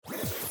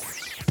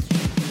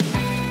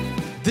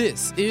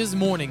This is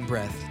Morning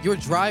Breath, your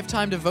drive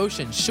time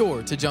devotion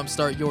sure to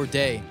jumpstart your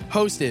day.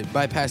 Hosted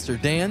by Pastor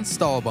Dan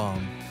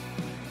Stahlbaum.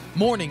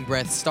 Morning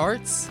Breath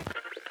starts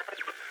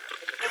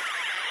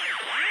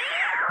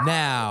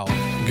now.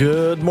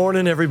 Good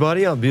morning,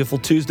 everybody, on a beautiful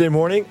Tuesday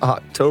morning,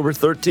 October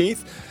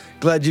 13th.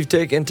 Glad you've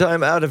taken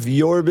time out of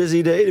your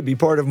busy day to be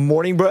part of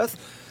Morning Breath.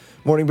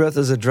 Morning Breath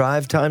is a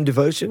drive time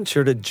devotion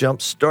sure to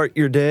jumpstart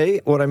your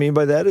day. What I mean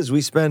by that is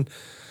we spend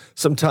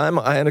some time,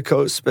 I and a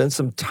co spend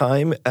some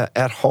time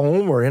at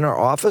home or in our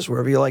office,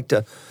 wherever you like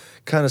to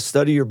kind of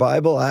study your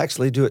Bible. I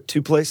actually do it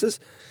two places.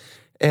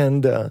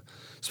 And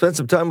spend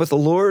some time with the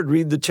Lord,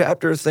 read the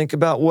chapter, think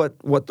about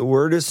what the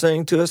Word is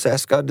saying to us,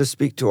 ask God to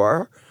speak to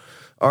our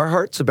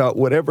hearts about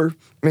whatever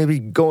may be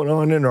going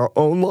on in our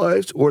own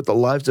lives or the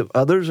lives of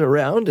others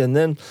around, and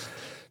then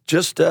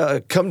just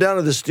come down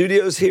to the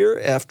studios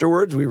here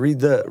afterwards. We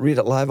read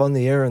it live on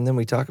the air, and then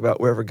we talk about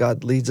wherever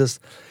God leads us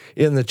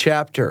in the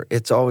chapter.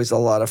 It's always a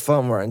lot of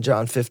fun. We're in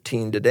John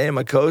 15 today.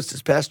 My co-host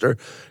is Pastor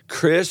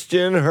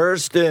Christian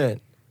Hurston.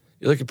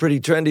 You're looking pretty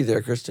trendy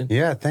there, Christian.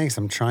 Yeah, thanks.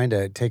 I'm trying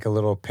to take a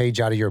little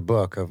page out of your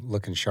book of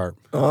looking sharp.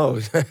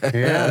 Oh,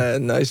 yeah.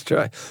 Nice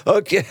try.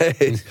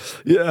 Okay.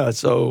 Yeah,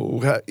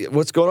 so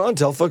what's going on?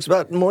 Tell folks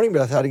about Morning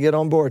Breath, how to get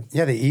on board.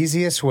 Yeah, the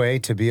easiest way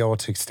to be able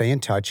to stay in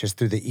touch is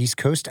through the East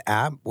Coast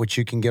app, which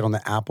you can get on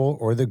the Apple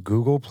or the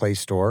Google Play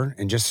Store,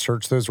 and just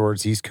search those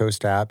words, East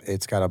Coast app.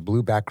 It's got a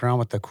blue background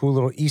with the cool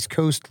little East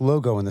Coast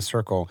logo in the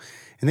circle.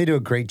 And they do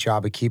a great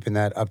job of keeping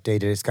that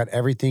updated. It's got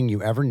everything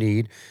you ever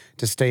need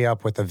to stay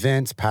up with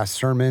events, past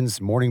sermons,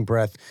 Morning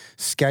Breath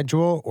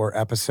schedule, or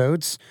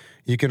episodes.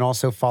 You can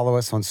also follow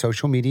us on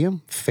social media,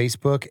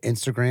 Facebook,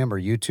 Instagram,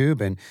 or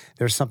YouTube. And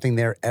there's something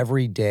there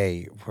every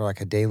day for like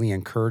a daily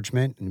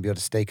encouragement and be able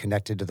to stay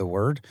connected to the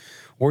Word.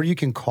 Or you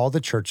can call the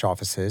church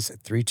offices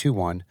at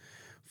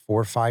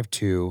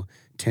 321-452-1060.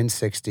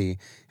 And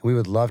we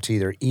would love to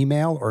either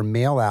email or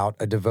mail out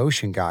a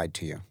devotion guide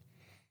to you.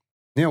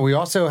 You know, we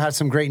also had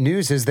some great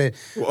news is that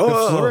the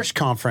Flourish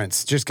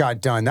Conference just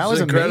got done. That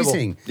was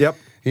amazing. Yep.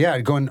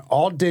 Yeah, going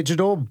all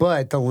digital,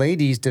 but the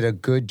ladies did a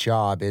good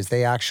job as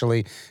they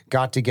actually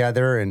got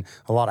together and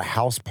a lot of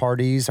house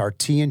parties. Our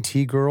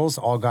TNT girls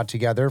all got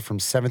together from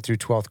 7th through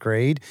 12th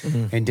grade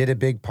and did a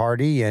big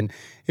party. And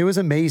it was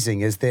amazing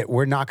is that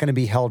we're not going to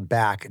be held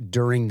back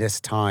during this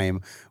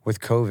time with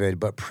COVID,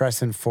 but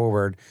pressing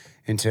forward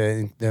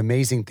into the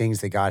amazing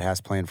things that God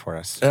has planned for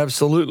us.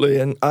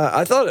 Absolutely. And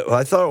I thought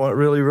it went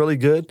really, really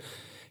good.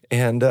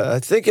 And I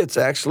think it's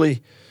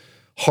actually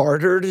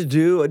harder to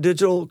do a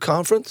digital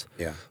conference.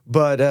 Yeah.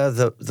 But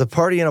the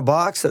party in a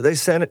box that they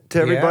sent it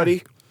to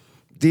everybody,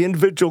 the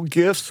individual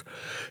gifts.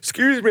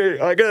 Excuse me,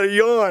 I got a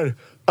yawn.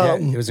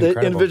 It was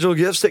incredible. The individual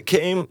gifts that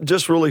came,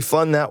 just really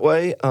fun that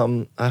way.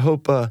 I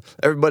hope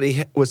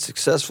everybody was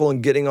successful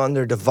in getting on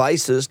their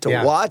devices to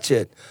watch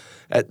it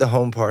at the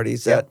home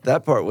parties.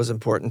 That part was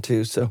important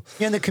too. So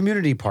and the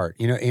community part.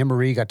 You know,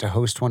 Anne-Marie got to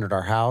host one at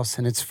our house,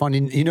 and it's funny.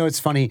 You know, it's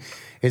funny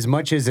as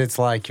much as it's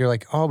like you're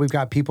like, oh, we've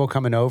got people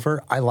coming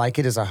over. I like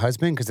it as a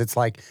husband because it's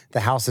like the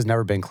house has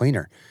never been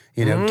cleaner.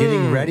 You know,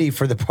 getting ready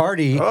for the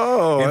party and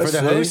for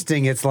the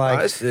hosting. It's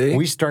like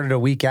we started a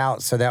week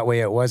out, so that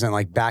way it wasn't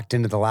like backed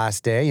into the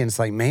last day. And it's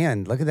like,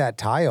 man, look at that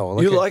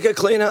tile. Like a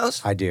clean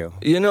house? I do.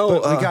 You know,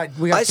 but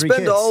we got I three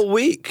spend kids. all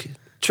week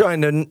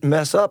trying to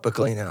mess up a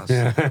clean house.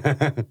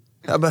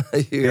 How about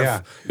you?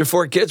 Yeah. Your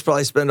 4 kids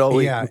probably spend all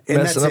week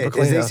messing up a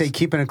clean house. house. They say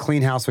keeping a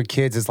clean house with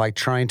kids is like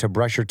trying to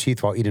brush your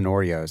teeth while eating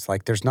Oreos.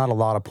 Like there's not a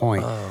lot of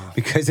point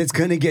because it's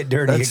going to get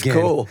dirty That's again.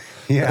 Cool.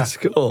 Yeah. That's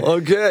cool.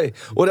 Okay.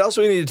 What else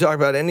do we need to talk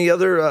about? Any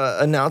other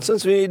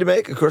announcements we need to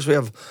make? Of course, we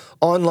have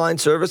online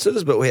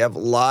services, but we have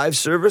live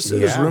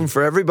services. There's room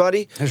for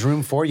everybody. There's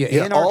room for you.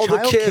 Yeah, and our all the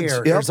child kids.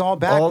 care Yep. is all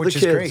back, which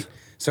is kids. great.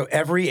 So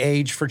every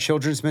age for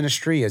children's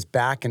ministry is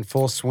back in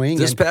full swing.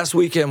 This past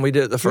weekend, we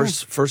did it the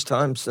first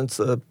time since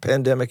the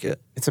pandemic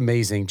hit. It's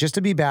amazing just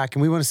to be back.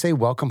 And we want to say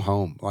welcome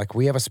home. Like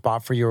we have a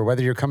spot for you, or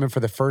whether you're coming for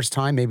the first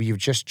time, maybe you've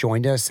just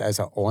joined us as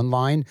an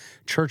online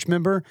church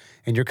member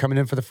and you're coming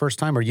in for the first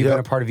time, or you've been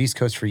a part of East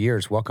Coast for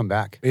years. Welcome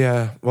back.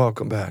 Yeah,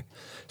 welcome back.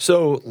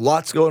 So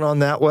lots going on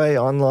that way,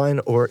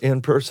 online or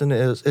in person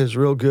is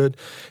real good.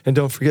 And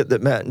don't forget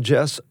that Matt and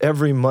Jess,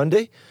 every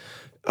Monday,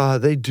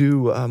 they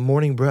do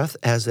Morning Breath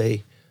as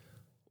a,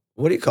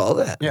 what do you call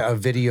that? Yeah, a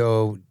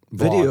video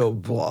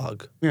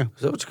blog. Yeah.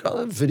 Is that what you call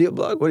it? Video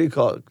blog? What do you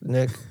call it,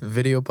 Nick?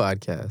 Video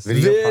podcast.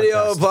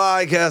 Video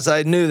podcast.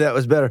 I knew that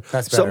was better.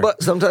 That's better.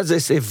 Sometimes they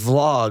say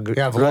vlog.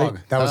 Yeah, vlog.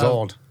 Right? That was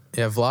old.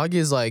 Yeah, vlog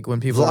is like when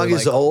people Vlog are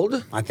is like,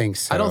 old? I think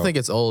so. I don't think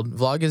it's old.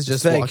 Vlog is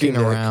just Thank you, walking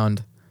Nick.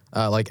 around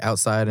like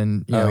outside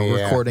and yeah.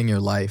 recording your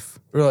life.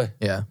 Really?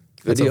 Yeah.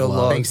 That's a Video vlog.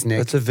 log. Thanks, Nick.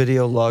 That's a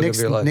video log Nick's,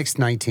 of your life. Nick's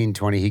 19,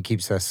 20. He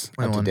keeps us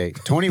up to 21. date.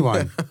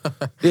 21.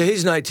 Yeah,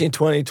 he's 19,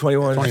 20,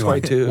 21,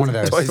 22, One of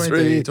those.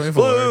 23,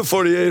 24. woo,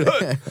 48.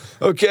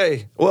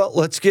 Okay, well,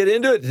 let's get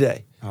into it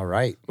today. All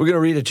right. We're going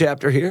to read a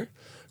chapter here.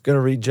 Going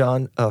to read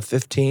John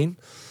 15.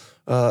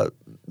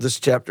 This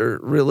chapter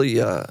really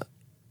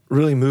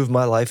moved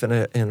my life in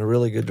a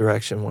really good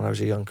direction when I was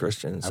a young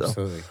Christian. So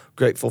Absolutely.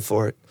 grateful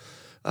for it.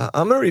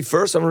 I'm going to read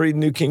first. I'm going to read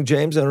New King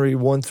James. I'm going to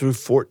read 1 through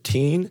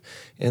 14,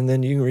 and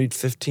then you can read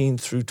 15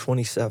 through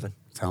 27.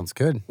 Sounds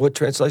good. What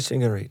translation are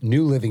you going to read?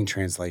 New Living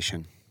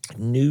Translation.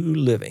 New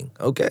Living.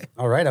 Okay.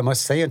 All right, I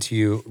must say unto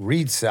you,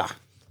 read, sir.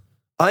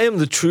 I am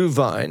the true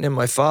vine, and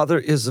my Father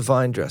is the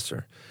vine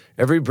dresser.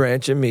 Every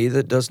branch in me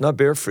that does not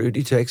bear fruit,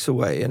 he takes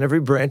away, and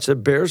every branch that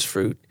bears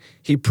fruit,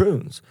 he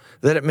prunes,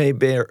 that it may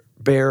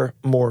bear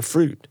more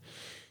fruit.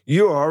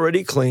 You are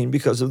already clean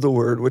because of the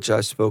word which I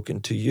have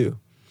spoken to you.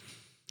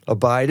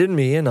 Abide in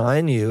me, and I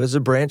in you, as a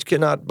branch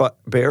cannot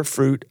bear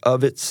fruit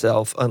of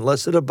itself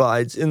unless it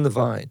abides in the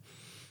vine.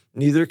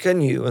 Neither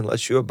can you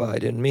unless you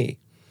abide in me.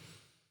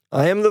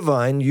 I am the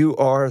vine, you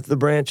are the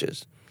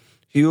branches.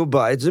 He who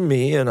abides in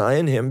me, and I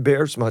in him,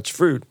 bears much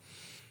fruit,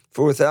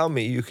 for without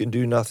me you can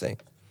do nothing.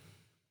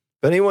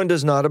 If anyone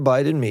does not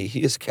abide in me,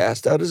 he is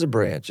cast out as a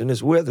branch and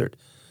is withered.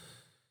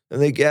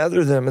 And they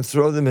gather them and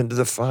throw them into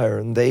the fire,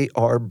 and they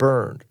are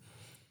burned.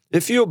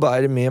 If you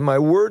abide in me, and my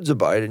words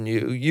abide in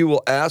you, you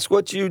will ask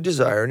what you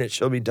desire, and it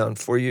shall be done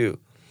for you.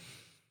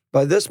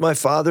 By this my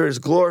Father is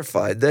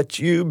glorified, that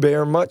you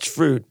bear much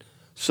fruit,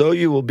 so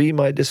you will be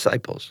my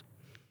disciples.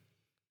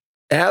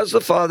 As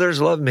the Father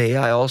has loved me,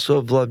 I also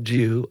have loved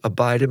you.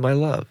 Abide in my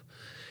love.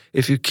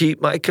 If you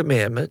keep my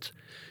commandments,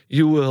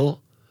 you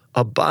will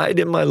abide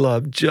in my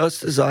love,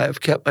 just as I have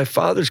kept my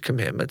Father's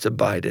commandments.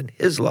 Abide in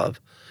his love.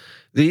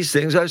 These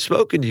things I've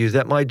spoken to you,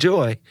 that my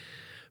joy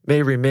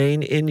may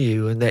remain in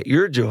you, and that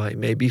your joy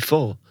may be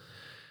full.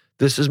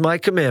 This is my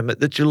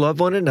commandment, that you love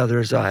one another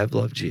as I have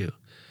loved you.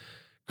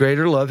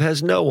 Greater love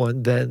has no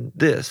one than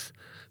this,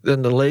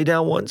 than to lay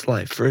down one's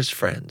life for his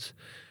friends.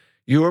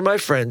 You are my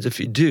friends if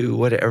you do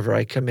whatever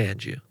I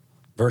command you.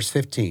 Verse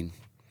 15.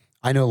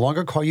 I no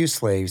longer call you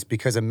slaves,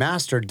 because a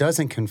master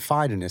doesn't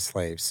confide in his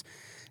slaves.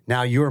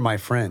 Now you are my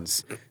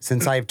friends,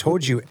 since I have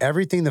told you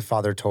everything the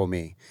Father told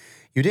me.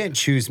 You didn't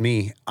choose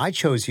me, I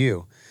chose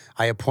you.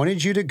 I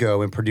appointed you to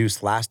go and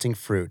produce lasting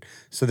fruit,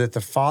 so that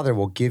the Father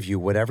will give you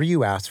whatever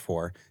you ask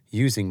for,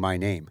 using my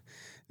name.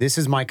 This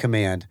is my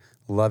command,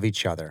 love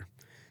each other.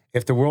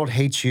 If the world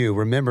hates you,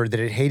 remember that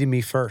it hated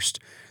me first.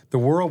 The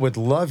world would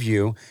love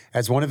you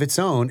as one of its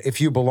own if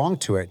you belong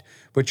to it,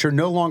 but you're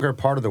no longer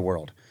part of the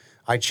world.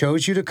 I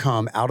chose you to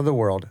come out of the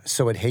world,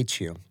 so it hates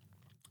you.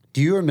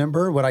 Do you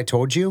remember what I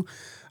told you?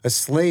 A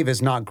slave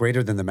is not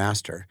greater than the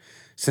master.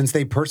 Since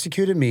they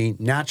persecuted me,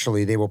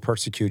 naturally they will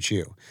persecute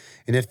you.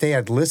 And if they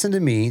had listened to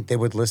me, they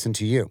would listen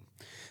to you.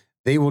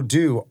 They will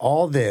do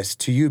all this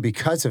to you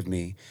because of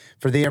me,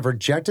 for they have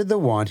rejected the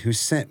one who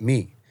sent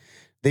me.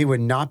 They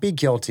would not be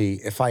guilty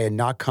if I had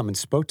not come and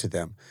spoke to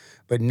them,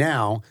 but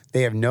now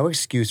they have no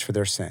excuse for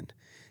their sin.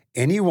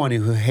 Anyone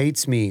who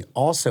hates me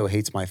also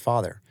hates my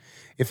Father.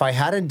 If I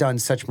hadn't done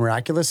such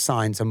miraculous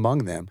signs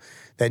among them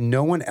that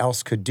no one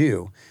else could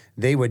do,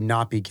 they would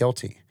not be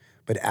guilty.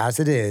 But as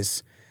it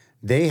is,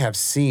 they have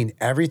seen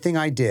everything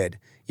I did,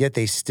 yet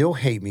they still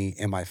hate me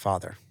and my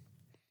Father.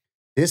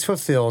 This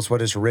fulfills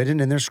what is written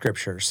in their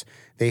scriptures.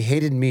 They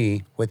hated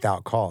me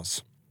without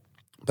cause.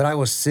 But I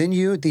will send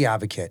you the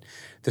advocate,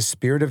 the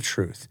Spirit of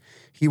truth.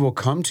 He will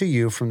come to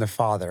you from the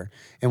Father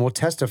and will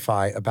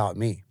testify about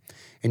me.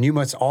 And you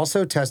must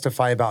also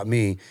testify about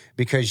me,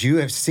 because you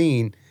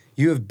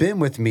have been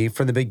with me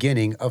from the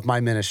beginning of my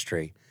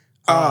ministry.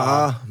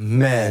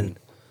 Amen.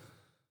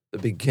 The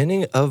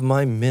beginning of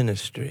my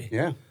ministry.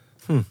 Yeah.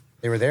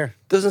 They were there.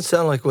 Doesn't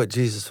sound like what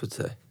Jesus would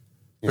say.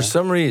 Yeah. For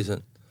some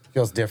reason.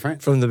 Feels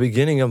different. From the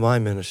beginning of my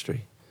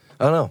ministry.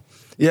 I don't know.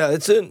 Yeah,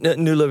 it's a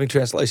New Living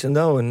Translation,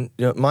 though, and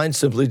mine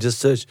simply just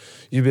says,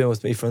 you've been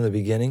with me from the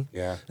beginning.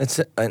 Yeah.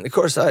 And of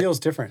course, It feels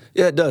different.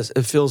 Yeah, it does.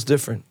 It feels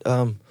different.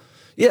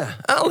 Yeah,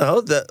 I don't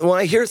know. When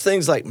I hear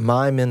things like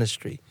my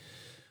ministry,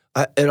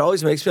 it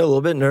always makes me a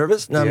little bit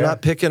nervous. Now, I'm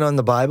not picking on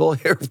the Bible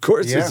here, of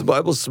course, because the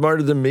Bible's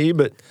smarter than me,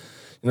 but,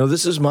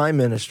 this is my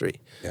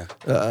ministry. Yeah.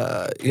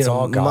 It's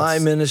all God's. My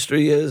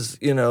ministry is,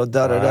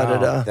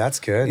 da-da-da-da-da. That's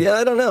good. Yeah,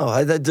 I don't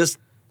know. That just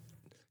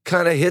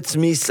kind of hits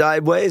me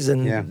sideways,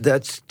 and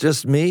that's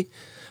just me.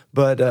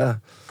 But,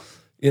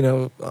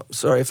 I'm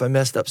sorry if I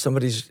messed up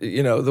somebody's,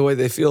 the way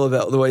they feel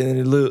about the way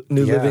the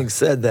New Living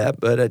said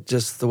that, but it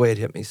just the way it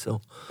hit me.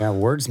 So yeah,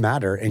 words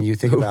matter, and you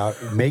think about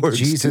make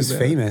Jesus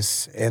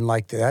famous, and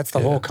that's the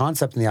whole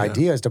concept, and the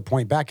idea is to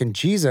point back, and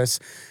Jesus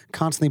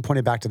constantly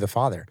pointed back to the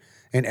Father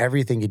and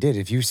everything he did.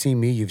 If you've seen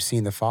me, you've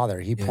seen the Father.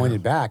 He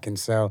pointed back, and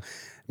so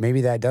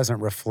maybe that doesn't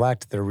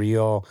reflect the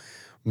real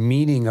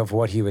meaning of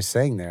what he was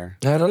saying there.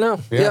 I don't know.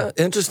 Yeah,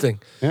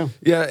 interesting.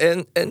 Yeah,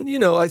 and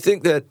I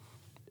think that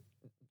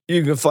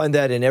you can find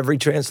that in every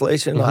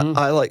translation. Mm-hmm.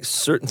 I like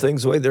certain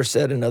things the way they're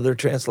said in other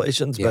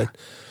translations, but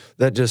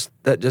that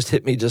just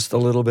hit me just a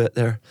little bit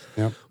there.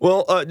 Yep.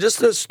 Well, just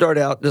to start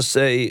out, just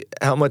say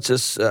how much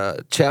this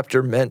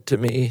chapter meant to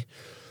me.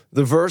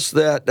 The verse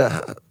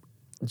that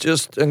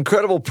just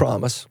incredible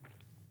promise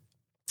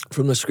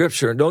from the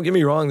Scripture. And don't get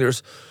me wrong,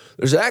 there's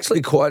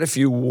actually quite a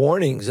few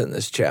warnings in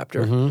this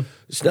chapter. Mm-hmm.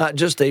 It's not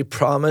just a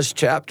promise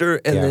chapter,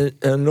 and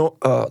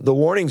the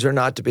warnings are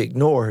not to be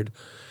ignored.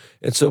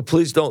 And so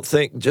please don't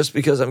think just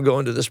because I'm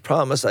going to this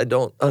promise, I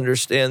don't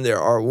understand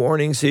there are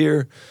warnings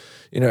here.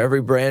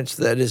 Every branch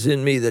that is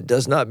in me that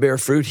does not bear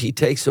fruit, he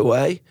takes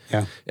away.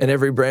 Yeah. And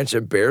every branch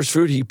that bears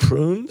fruit, he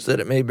prunes that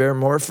it may bear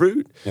more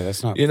fruit. Yeah,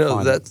 that's not fun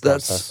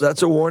process.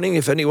 that's a warning.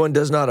 If anyone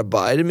does not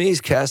abide in me, he's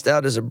cast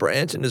out as a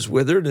branch and is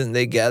withered, and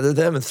they gather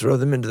them and throw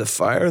them into the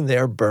fire, and they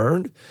are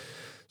burned.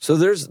 So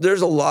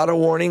there's a lot of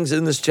warnings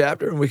in this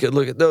chapter, and we could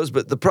look at those.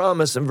 But the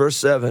promise in verse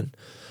 7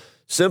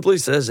 simply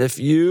says, if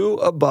you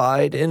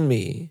abide in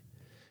me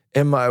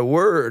and my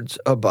words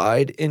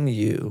abide in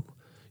you,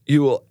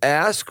 you will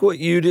ask what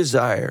you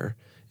desire,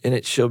 and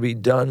it shall be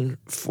done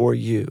for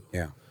you.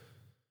 Yeah.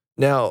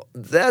 Now,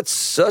 that's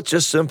such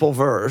a simple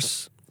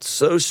verse,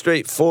 so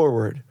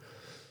straightforward.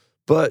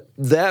 But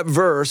that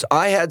verse,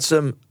 I had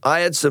some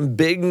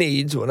big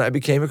needs when I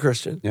became a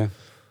Christian. Yeah.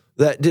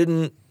 That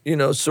didn't,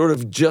 sort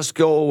of just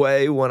go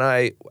away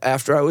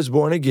after I was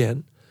born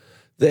again.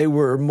 They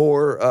were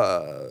more,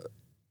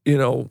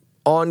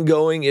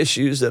 ongoing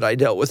issues that I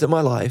dealt with in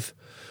my life,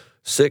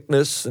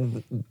 sickness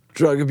and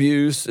drug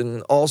abuse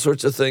and all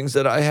sorts of things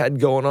that I had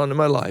going on in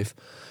my life.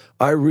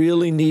 I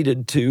really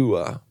needed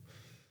to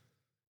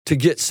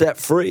get set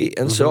free.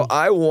 And so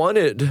I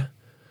wanted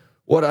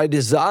what I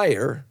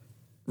desire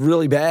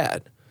really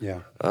bad.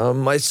 Yeah.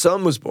 My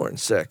son was born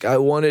sick. I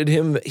wanted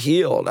him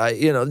healed.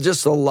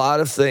 Just a lot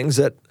of things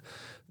that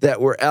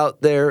were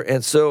out there.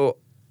 And so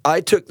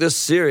I took this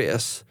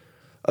serious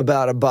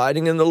about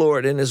abiding in the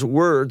Lord and his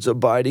words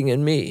abiding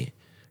in me.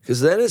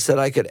 Because then it said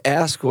I could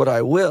ask what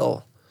I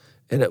will,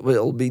 and it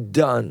will be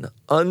done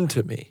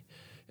unto me.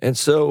 And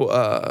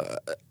so,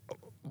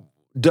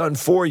 done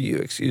for you,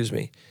 excuse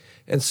me.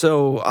 And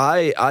so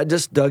I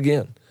just dug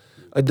in.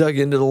 I dug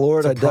into the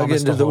Lord. I dug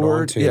into the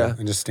Word. Yeah.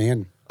 And just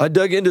stand. I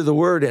dug into the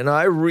Word, and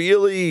I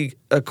really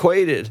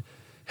equated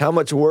how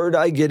much Word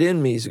I get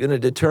in me is going to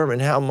determine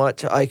how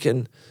much I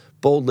can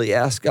boldly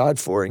ask God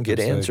for and get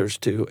answers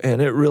to.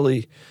 And it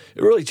really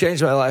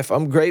changed my life.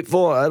 I'm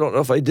grateful. I don't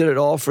know if I did it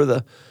all for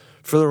the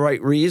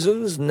right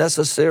reasons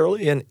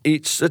necessarily in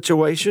each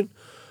situation,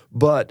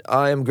 but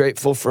I am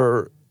grateful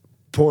for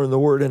pouring the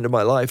Word into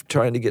my life,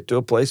 trying to get to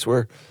a place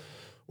where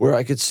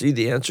I could see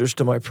the answers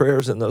to my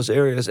prayers in those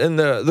areas. And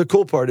the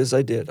cool part is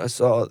I did. I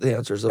saw the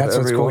answers of That's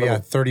every what's cool. one. Yeah,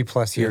 30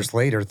 plus years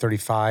later,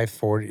 35,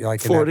 40, like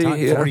 40, in that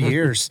time, yeah. 40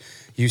 years,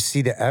 you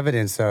see the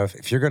evidence of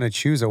if you're going to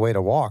choose a way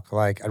to walk,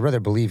 like I'd rather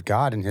believe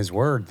God and his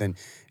word than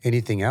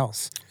anything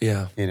else.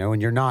 Yeah.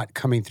 And you're not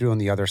coming through on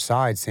the other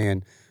side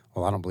saying,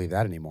 well, I don't believe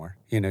that anymore.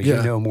 You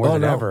know more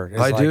than ever. It's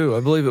I do.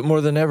 I believe it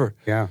more than ever.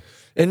 Yeah.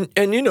 And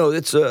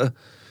it's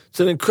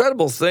an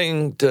incredible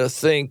thing to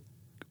think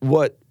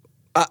what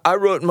I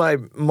wrote in my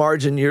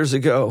margin years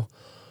ago,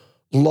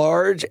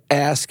 large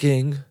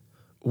asking,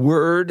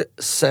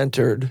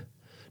 word-centered,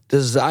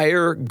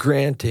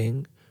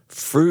 desire-granting,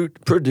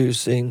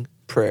 fruit-producing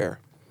prayer.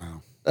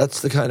 Wow.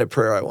 That's the kind of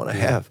prayer I want to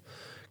have.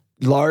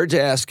 Large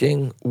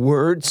asking,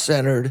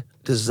 word-centered,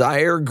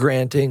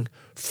 desire-granting,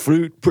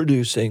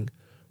 fruit-producing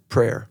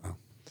prayer. Wow.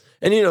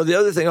 And, the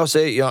other thing I'll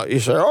say, you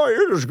say, oh,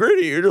 you're just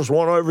greedy. You just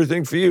want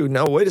everything for you.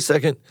 Now, wait a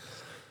second.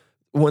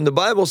 When the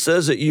Bible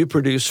says that you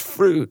produce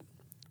fruit,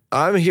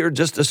 I'm here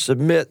just to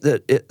submit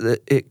that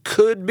it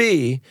could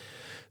be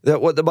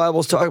that what the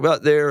Bible's talking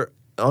about there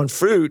on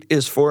fruit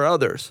is for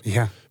others.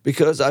 Yeah.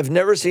 Because I've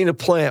never seen a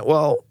plant,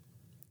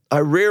 I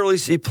rarely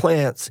see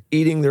plants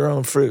eating their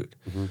own fruit.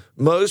 Mm-hmm.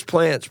 Most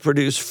plants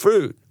produce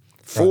fruit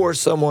for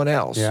someone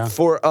else,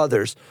 for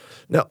others.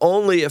 Now,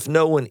 only if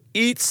no one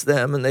eats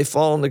them and they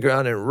fall on the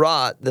ground and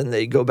rot, then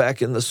they go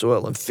back in the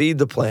soil and feed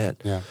the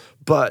plant. Yeah.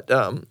 But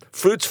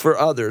fruit's for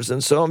others.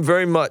 And so I'm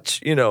very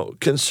much,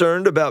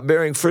 concerned about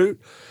bearing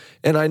fruit.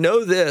 And I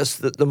know this,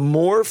 that the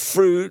more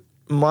fruit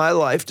my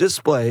life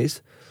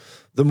displays,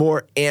 the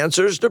more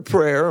answers to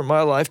prayer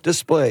my life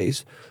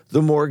displays,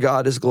 the more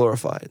God is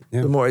glorified,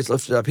 the more he's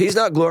lifted up. He's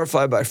not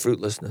glorified by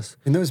fruitlessness.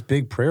 And those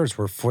big prayers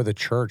were for the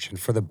church and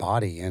for the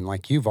body. And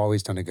like you've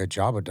always done a good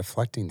job of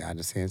deflecting that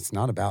and saying it's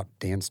not about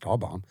Dan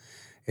Stahlbaum.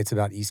 It's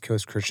about East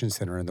Coast Christian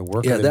Center and the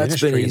work of the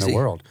ministry in the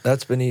world.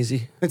 That's been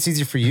easy. It's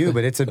easy for you,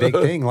 but it's a big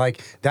thing.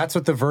 Like that's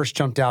what the verse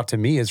jumped out to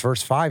me is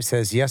verse 5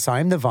 says, yes, I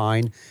am the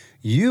vine.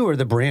 You are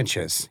the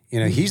branches.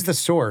 He's the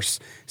source.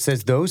 It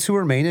says, those who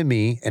remain in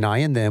me and I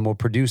in them will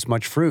produce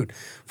much fruit.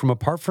 From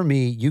apart from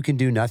me, you can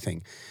do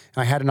nothing.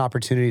 I had an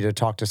opportunity to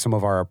talk to some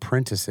of our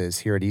apprentices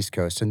here at East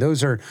Coast, and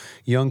those are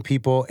young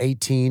people,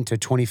 18 to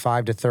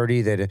 25 to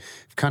 30, that have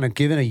kind of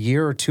given a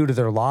year or two to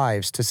their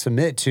lives to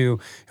submit to,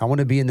 I want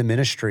to be in the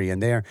ministry,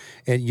 and they're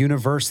at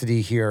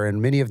university here,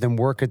 and many of them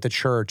work at the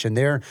church, and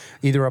they're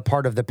either a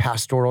part of the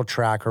pastoral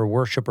track or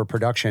worship or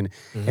production,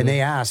 and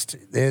they asked,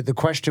 the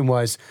question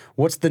was,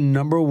 what's the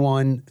number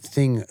one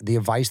thing, the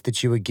advice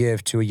that you would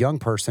give to a young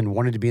person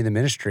wanting to be in the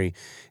ministry?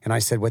 And I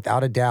said,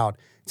 without a doubt,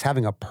 it's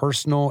having a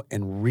personal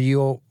and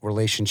real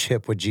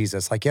relationship with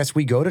Jesus. Like, yes,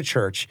 we go to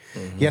church.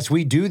 Mm-hmm. Yes,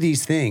 we do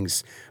these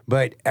things,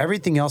 but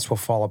everything else will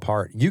fall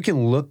apart. You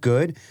can look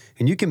good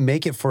and you can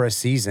make it for a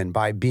season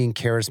by being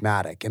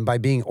charismatic and by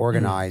being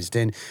organized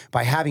and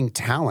by having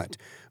talent.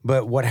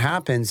 But what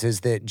happens is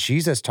that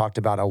Jesus talked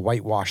about a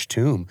whitewashed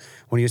tomb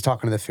when he was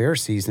talking to the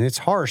Pharisees, and it's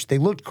harsh. They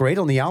looked great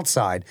on the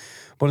outside,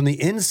 but on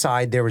the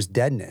inside, there was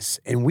deadness.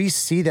 And we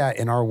see that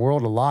in our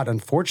world a lot,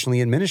 unfortunately,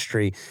 in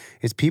ministry,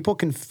 is people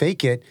can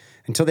fake it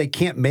until they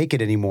can't make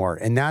it anymore.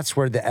 And that's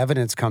where the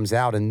evidence comes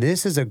out. And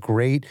this is a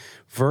great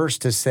verse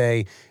to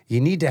say, you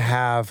need to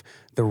have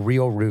the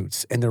real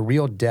roots and the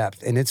real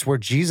depth. And it's where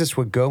Jesus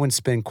would go and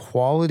spend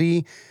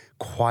quality,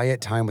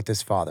 quiet time with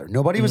his Father.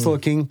 Nobody was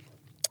looking.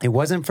 It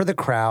wasn't for the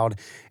crowd.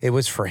 It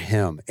was for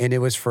him. And it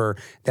was for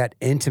that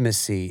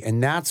intimacy.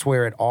 And that's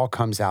where it all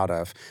comes out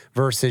of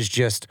versus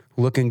just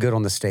looking good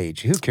on the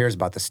stage. Who cares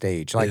about the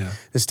stage? Like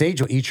the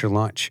stage will eat your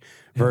lunch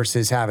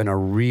versus having a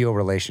real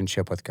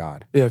relationship with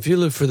God. Yeah, if you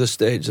live for the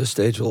stage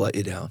will let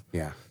you down.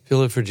 Yeah. If you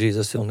live for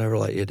Jesus, he'll never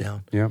let you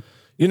down. Yep.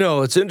 You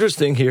know, it's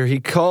interesting here.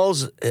 He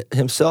calls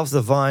himself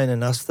the vine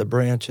and us the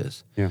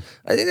branches. Yeah.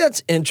 I think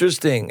that's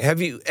interesting. Have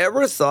you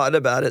ever thought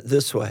about it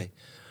this way?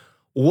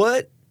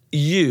 What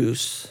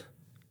use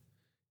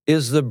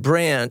is the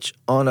branch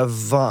on a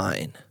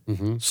vine?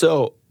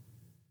 So,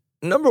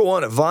 number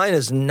one, a vine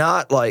is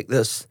not like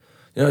this,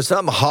 it's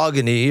not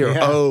mahogany or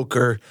oak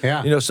or,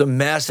 some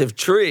massive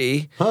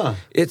tree.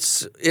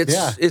 It's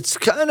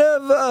kind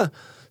of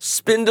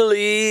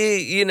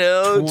spindly,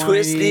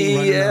 twisty,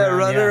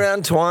 running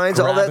around twines,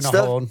 all that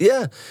stuff. Hold.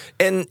 Yeah.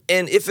 And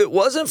if it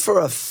wasn't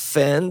for a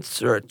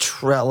fence or a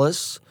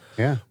trellis,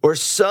 or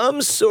some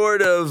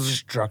sort of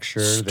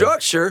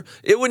structure,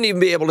 it wouldn't even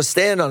be able to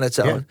stand on its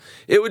own.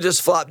 It would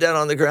just flop down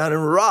on the ground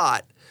and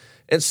rot.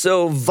 And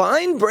so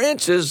vine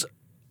branches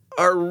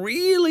are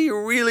really,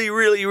 really,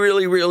 really,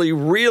 really, really,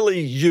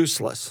 really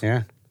useless.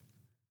 Yeah.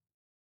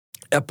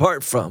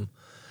 Apart from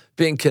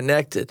being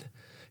connected,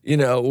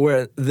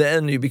 where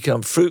then you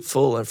become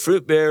fruitful and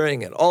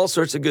fruit-bearing and all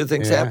sorts of good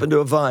things happen to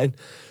a vine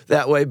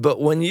that way. But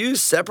when you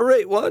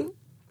separate one,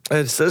 and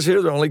it says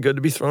here they're only good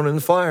to be thrown in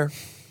the fire.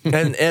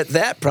 And at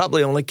that,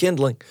 probably only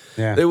kindling.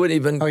 Yeah. They wouldn't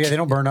even... Oh, yeah, they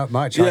don't burn up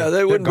much. Yeah,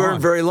 they wouldn't burn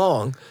gone. very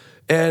long.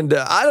 And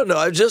I don't know,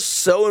 I'm just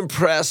so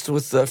impressed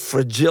with the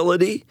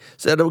fragility.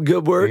 Is that a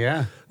good word?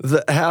 Yeah.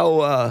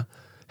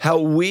 How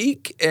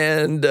weak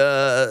and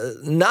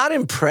not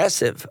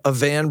impressive a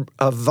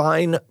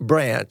vine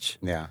branch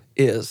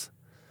is.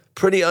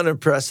 Pretty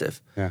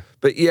unimpressive. Yeah.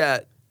 But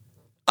yet,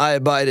 I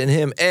abide in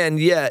him, and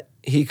yet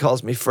he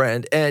calls me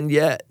friend, and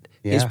yet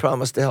he's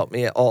promised to help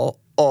me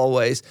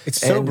always.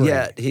 It's sobering. And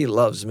yet he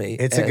loves me.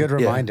 It's a good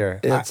reminder.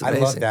 It's I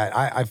amazing. love that.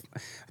 I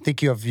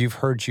think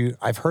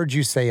I've heard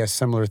you say a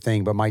similar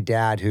thing, but my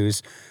dad,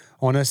 who's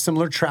on a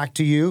similar track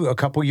to you, a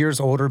couple years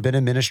older, been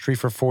in ministry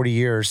for 40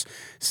 years,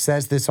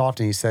 says this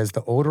often. He says,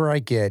 the older I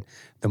get,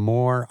 the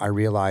more I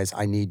realize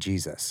I need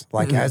Jesus.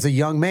 Like as a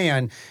young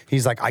man,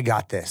 he's like, I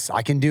got this.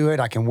 I can do it.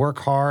 I can work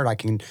hard. I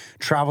can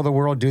travel the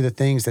world, do the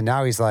things. And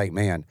now he's like,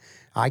 man,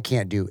 I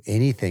can't do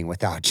anything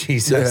without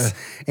Jesus.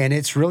 Yeah. And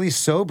it's really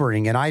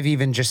sobering. And I've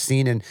even just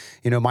seen in,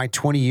 my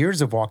 20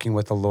 years of walking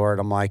with the Lord,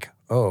 I'm like,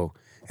 oh,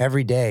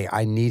 every day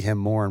I need him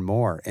more and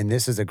more. And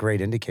this is a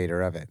great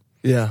indicator of it.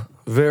 Yeah.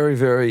 Very,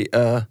 very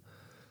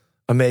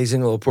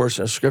amazing little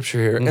portion of scripture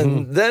here.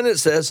 And then it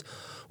says,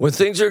 when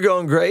things are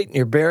going great and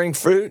you're bearing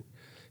fruit,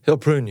 he'll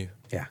prune you.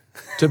 Yeah.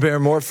 To bear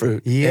more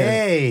fruit.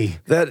 Yay.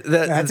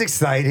 That's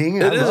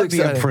exciting. I love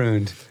being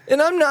pruned.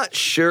 And I'm not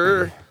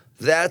sure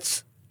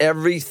that's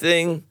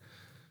everything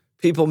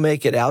people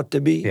make it out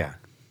to be. Yeah.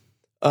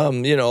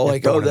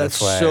 Like, oh, that's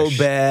so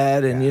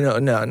bad. And,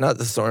 no, not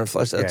the thorn in the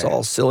flesh. That's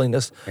all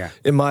silliness,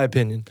 in my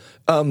opinion.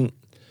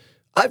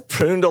 I've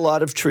pruned a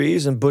lot of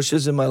trees and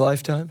bushes in my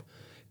lifetime.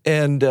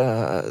 And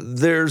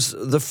there's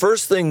the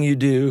first thing you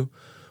do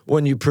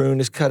when you prune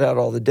is cut out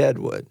all the dead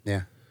wood.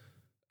 Yeah.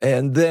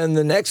 And then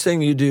the next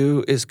thing you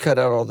do is cut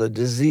out all the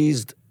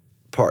diseased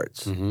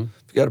parts. If you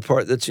got a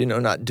part that's,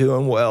 not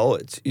doing well,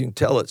 you can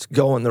tell it's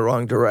going the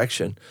wrong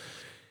direction.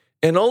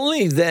 And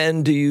only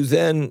then do you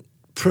then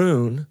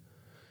prune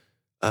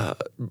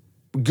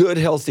good,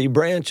 healthy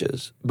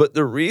branches. But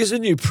the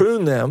reason you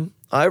prune them,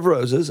 I have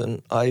roses,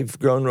 and I've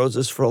grown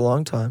roses for a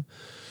long time.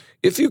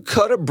 If you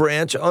cut a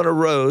branch on a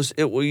rose,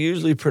 it will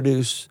usually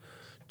produce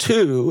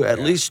at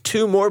least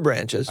two more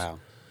branches. Wow.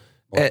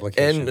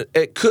 And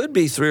it could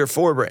be 3 or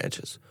 4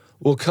 branches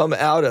will come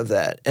out of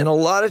that. And a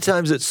lot of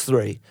times it's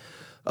 3.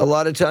 A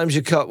lot of times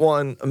you cut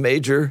a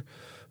major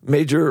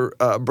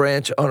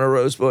branch on a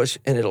rose bush,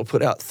 and it'll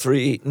put out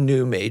 3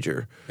 new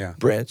major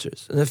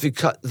branches. And if you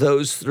cut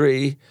those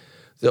 3,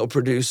 they'll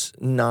produce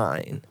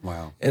 9.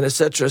 Wow. And et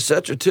cetera,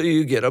 till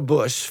you get a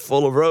bush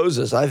full of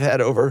roses. I've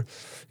had over,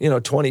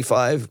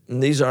 25,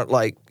 and these aren't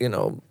like,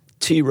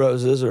 tea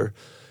roses or,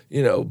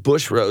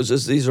 bush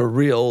roses. These are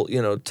real,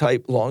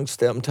 type long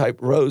stem type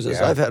roses.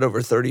 Yeah. I've had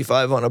over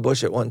 35 on a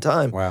bush at one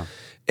time. Wow.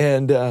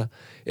 And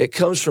it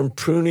comes from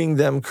pruning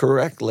them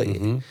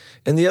correctly.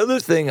 And the other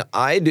thing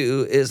I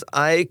do is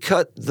I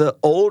cut the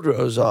old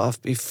rose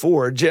off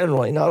before,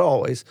 generally, not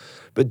always,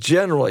 but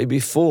generally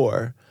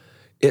before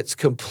it's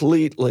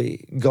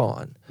completely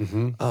gone.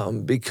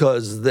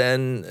 Because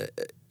then,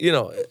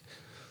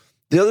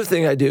 the other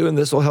thing I do, and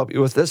this will help you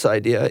with this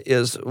idea,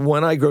 is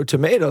when I grow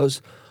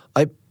tomatoes,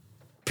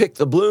 pick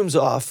the blooms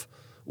off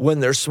when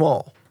they're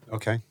small.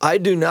 Okay. I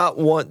do not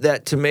want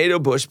that tomato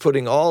bush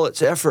putting all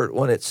its effort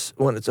when it's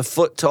a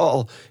foot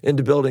tall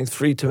into building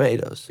 3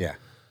 tomatoes. Yeah.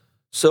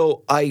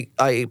 So I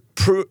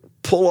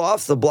pull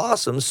off the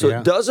blossoms so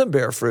it doesn't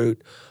bear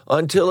fruit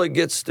until it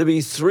gets to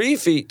be 3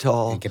 feet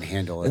tall. And can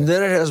handle it. And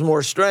then it has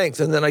more strength,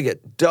 and then I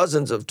get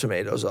dozens of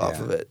tomatoes off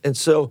of it. And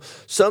so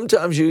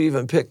sometimes you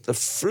even pick the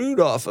fruit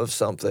off of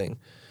something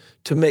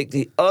to make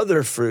the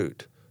other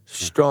fruit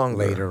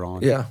stronger. Later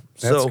on. Yeah.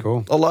 That's so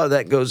cool. a lot of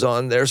that goes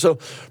on there. So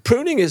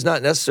pruning is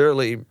not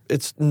necessarily,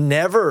 it's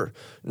never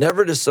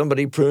does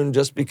somebody prune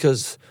just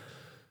because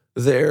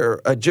they're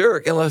a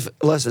jerk, unless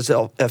it's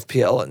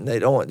FPL and they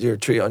don't want your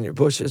tree on your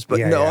bushes.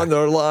 But on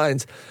their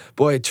lines,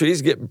 boy,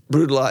 trees get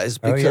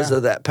brutalized because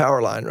of that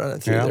power line running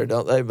through there,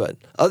 don't they? But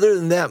other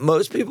than that,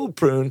 most people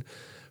prune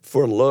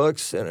for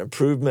looks and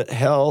improvement,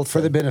 health. For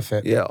the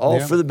benefit. Yeah,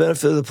 all for the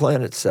benefit of the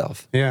plant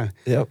itself. Yeah.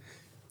 Yep.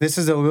 This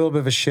is a little bit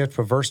of a shift,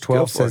 but verse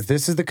 12 says,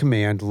 "This is the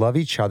command, love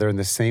each other in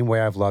the same way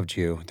I've loved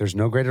you. There's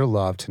no greater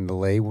love than to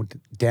lay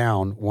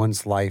down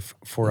one's life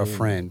for a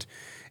friend."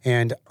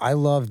 And I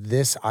love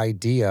this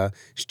idea,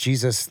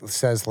 Jesus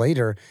says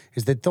later,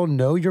 is that they'll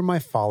know you're my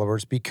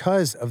followers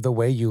because of the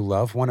way you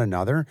love one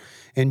another.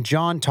 And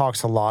John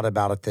talks a lot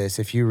about this.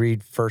 If you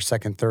read 1st,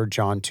 2nd, 3rd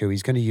John 2,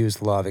 he's going to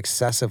use love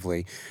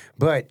excessively.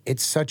 But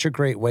it's such a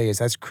great way is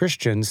as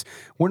Christians,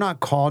 we're not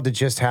called to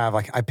just have,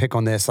 like I pick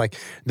on this, like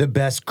the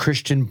best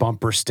Christian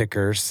bumper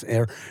stickers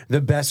or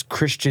the best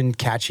Christian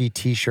catchy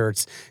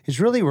T-shirts.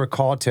 It's really we're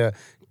called to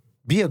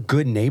be a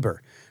good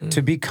neighbor,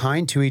 to be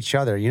kind to each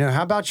other. You know,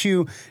 how about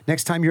you,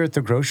 next time you're at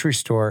the grocery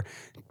store,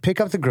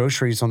 pick up the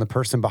groceries on the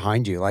person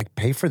behind you, like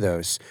pay for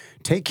those,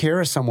 take care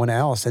of someone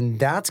else. And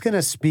that's going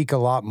to speak a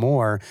lot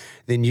more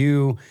than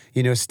you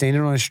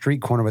standing on a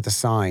street corner with a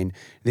sign,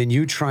 than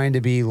you trying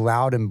to be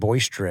loud and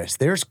boisterous.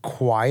 There's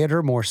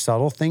quieter, more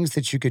subtle things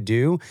that you could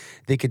do.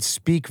 They could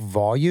speak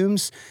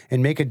volumes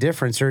and make a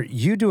difference. Or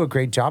you do a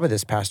great job of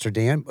this, Pastor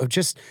Dan, of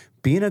just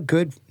being a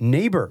good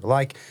neighbor,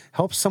 like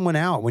help someone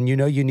out when you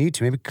know you need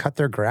to, maybe cut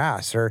their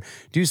grass or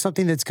do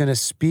something that's going to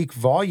speak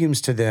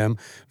volumes to them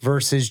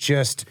versus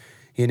just,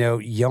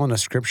 yelling a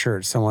scripture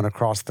at someone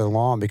across the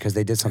lawn because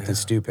they did something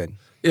stupid.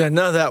 Yeah,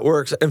 none of that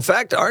works. In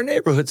fact, our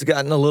neighborhood's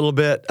gotten a little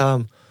bit,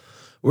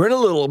 we're in a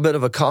little bit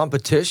of a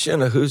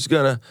competition of who's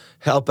going to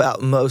help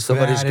out mow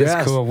somebody's grass.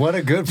 That is cool. What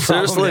a good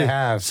problem to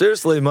have.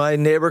 Seriously, my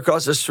neighbor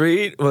across the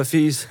street, if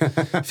he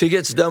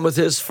gets done with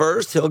his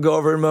first, he'll go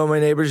over and mow my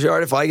neighbor's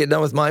yard. If I get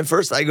done with mine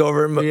first, I go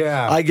over and mow.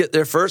 Yeah. I get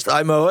there first,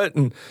 I mow it,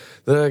 and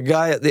the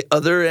guy at the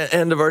other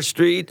end of our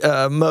street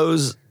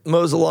mows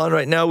the lawn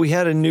right now. We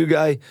had a new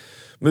guy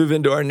move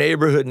into our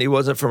neighborhood, and he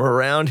wasn't from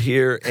around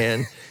here,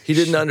 and he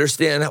didn't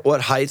understand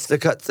what heights to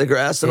cut the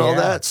grass and all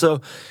that.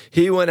 So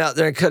he went out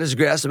there and cut his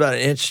grass about 1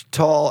 inch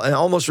tall and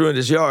almost ruined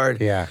his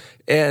yard. Yeah.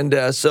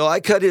 And so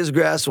I cut his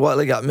grass while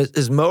he got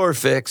his mower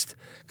fixed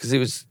because he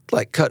was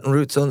like cutting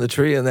roots on the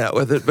tree and that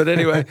with it. But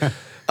anyway,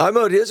 I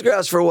mowed his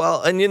grass for a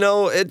while, and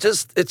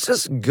it's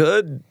just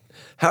good.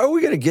 How are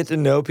we going to get to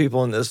know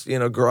people in this,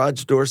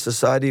 garage door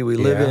society we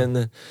live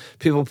in?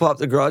 People pop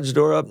the garage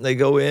door up and they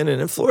go in.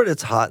 And in Florida,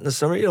 it's hot in the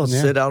summer. You don't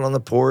sit out on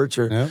the porch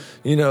or,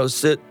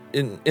 sit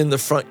in the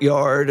front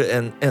yard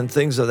and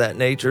things of that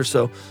nature.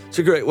 So it's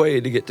a great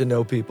way to get to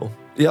know people.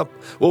 Yep.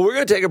 Well, we're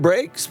going to take a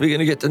break, speaking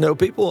of get to know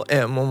people.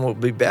 And when we'll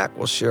be back,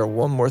 we'll share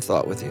one more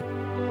thought with you.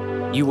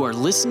 You are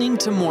listening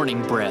to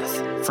Morning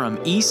Breath from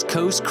East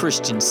Coast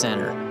Christian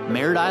Center,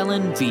 Merritt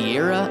Island,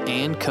 Vieira,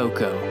 and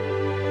Cocoa.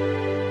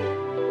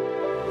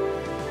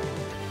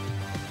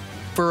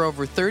 For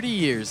over 30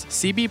 years,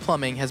 CB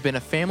Plumbing has been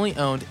a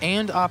family-owned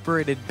and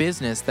operated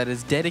business that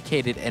is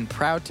dedicated and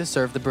proud to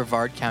serve the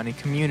Brevard County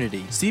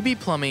community. CB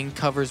Plumbing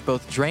covers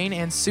both drain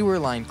and sewer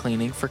line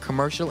cleaning for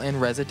commercial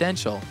and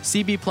residential.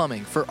 CB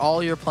Plumbing for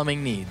all your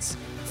plumbing needs.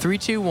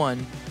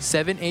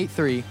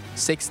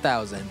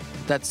 321-783-6000.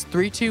 That's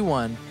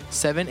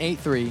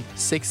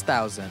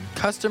 321-783-6000.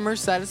 Customer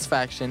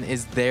satisfaction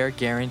is their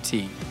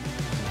guarantee.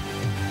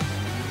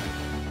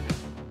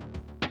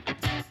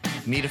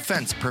 Need a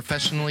fence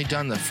professionally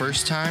done the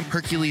first time?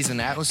 Hercules and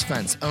Atlas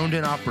Fence, owned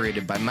and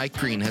operated by Mike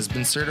Green, has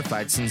been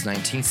certified since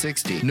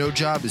 1960. No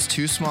job is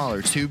too small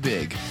or too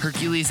big.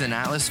 Hercules and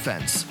Atlas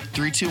Fence,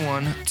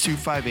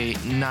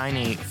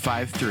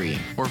 321-258-9853.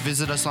 Or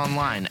visit us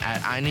online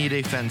at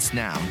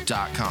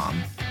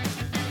IneedAFenceNow.com.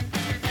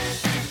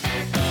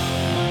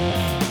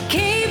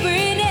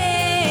 Cabrin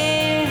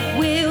Air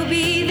will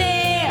be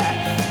there.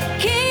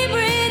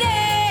 Cabrin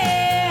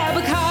Air,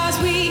 because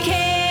we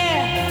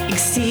care.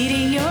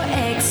 Exceeding your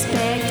expectations.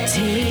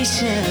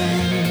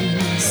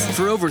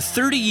 For over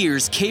 30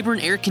 years,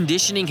 Cabrin Air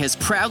Conditioning has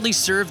proudly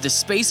served the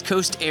Space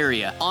Coast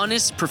area.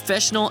 Honest,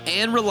 professional,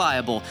 and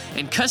reliable,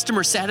 and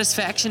customer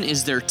satisfaction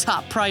is their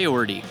top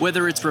priority.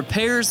 Whether it's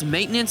repairs,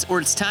 maintenance,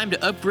 or it's time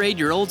to upgrade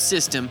your old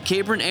system,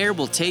 Cabrin Air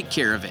will take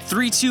care of it.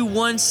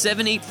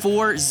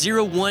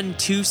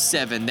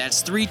 321-784-0127.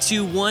 That's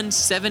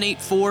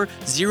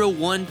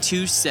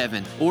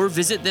 321-784-0127. Or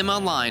visit them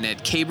online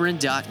at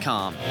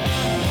cabrin.com.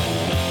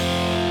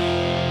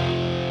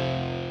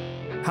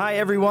 Hi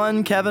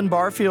everyone, Kevin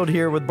Barfield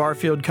here with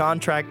Barfield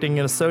Contracting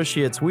and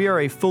Associates. We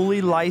are a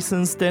fully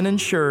licensed and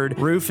insured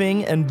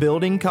roofing and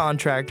building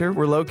contractor.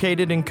 We're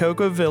located in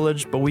Cocoa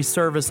Village, but we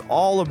service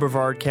all of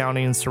Brevard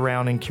County and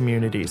surrounding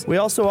communities. We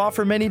also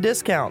offer many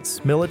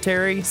discounts,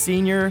 military,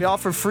 senior. We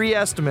offer free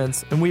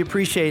estimates, and we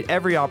appreciate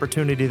every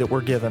opportunity that we're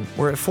given.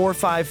 We're at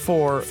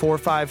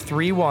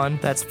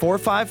 454-4531. That's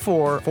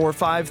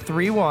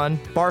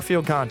 454-4531.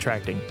 Barfield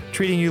Contracting,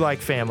 treating you like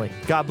family.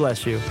 God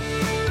bless you.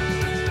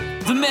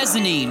 The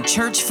Mezzanine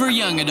Church for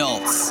Young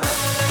Adults.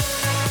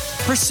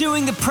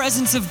 Pursuing the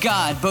presence of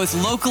God both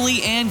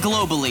locally and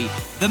globally,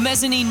 the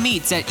Mezzanine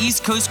meets at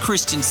East Coast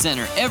Christian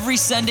Center every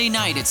Sunday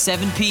night at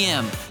 7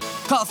 p.m.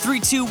 Call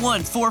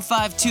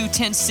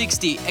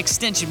 321-452-1060,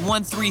 extension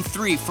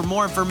 133 for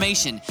more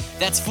information.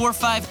 That's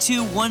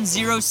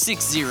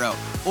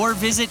 452-1060, or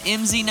visit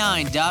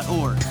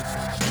mz9.org.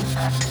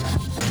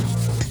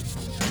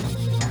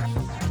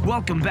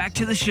 Welcome back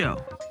to the show.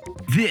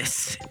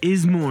 This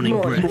is Morning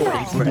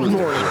Breath. Morning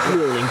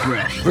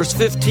Breath. Verse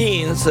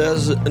 15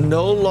 says,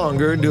 "No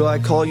longer do I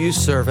call you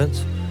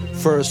servants,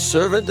 for a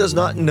servant does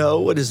not know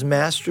what his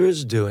master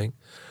is doing,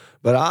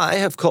 but I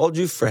have called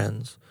you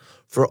friends.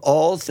 For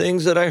all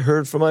things that I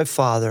heard from my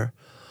Father,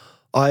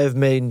 I have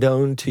made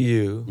known to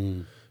you."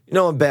 You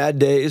know, on bad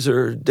days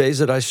or days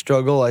that I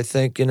struggle, I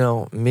think,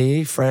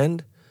 me,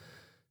 friend,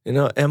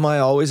 am I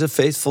always a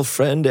faithful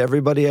friend to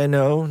everybody I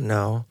know?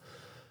 No.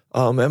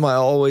 Am I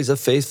always a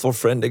faithful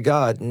friend to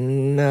God?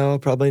 No,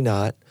 probably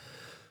not.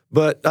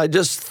 But I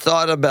just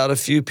thought about a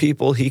few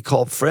people he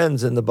called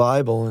friends in the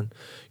Bible. And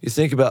you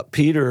think about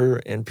Peter,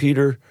 and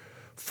Peter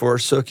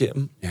forsook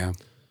him. Yeah.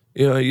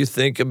 You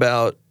think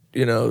about,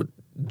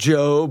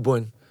 Job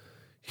when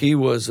he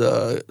was,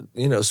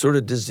 sort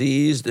of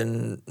diseased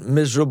and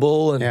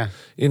miserable and,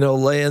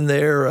 laying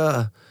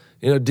there,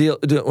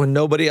 when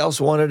nobody else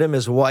wanted him,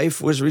 his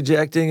wife was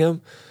rejecting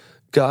him.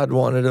 God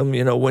wanted him.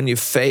 When you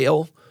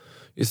fail,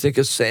 you think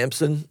of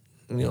Samson.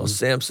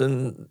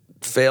 Samson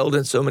failed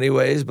in so many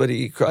ways, but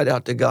he cried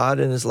out to God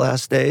in his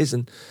last days,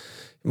 and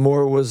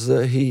more was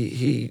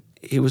he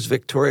was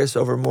victorious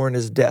over more in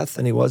his death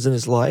than he was in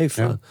his life.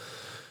 Yeah.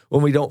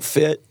 When we don't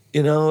fit,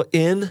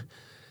 in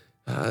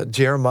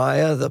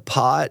Jeremiah, the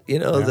pot,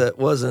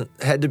 that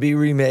had to be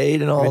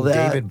remade and all even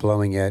that. David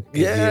blowing it.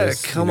 Yeah,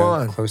 come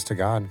on, close to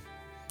God.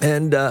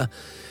 And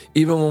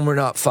even when we're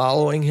not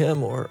following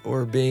him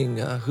or being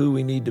who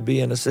we need to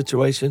be in a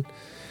situation,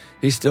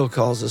 he still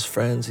calls us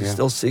friends. He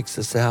still seeks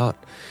us out.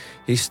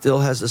 He still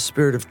has a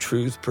spirit of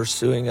truth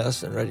pursuing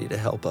us and ready to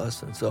help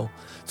us. And so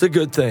it's a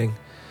good thing.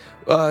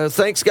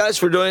 Thanks, guys,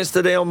 for joining us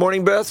today on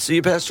Morning Breath. See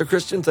you, Pastor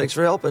Christian. Thanks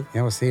for helping.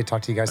 Yeah, we'll see you.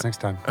 Talk to you guys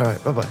next time. All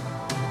right, bye-bye.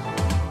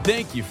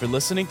 Thank you for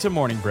listening to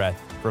Morning Breath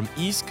from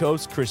East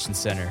Coast Christian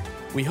Center.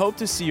 We hope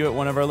to see you at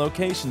one of our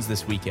locations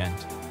this weekend.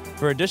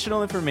 For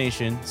additional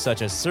information,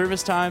 such as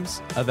service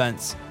times,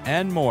 events,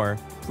 and more,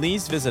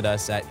 please visit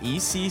us at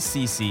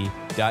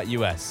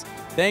eccc.us.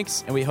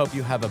 Thanks, and we hope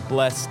you have a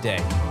blessed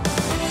day.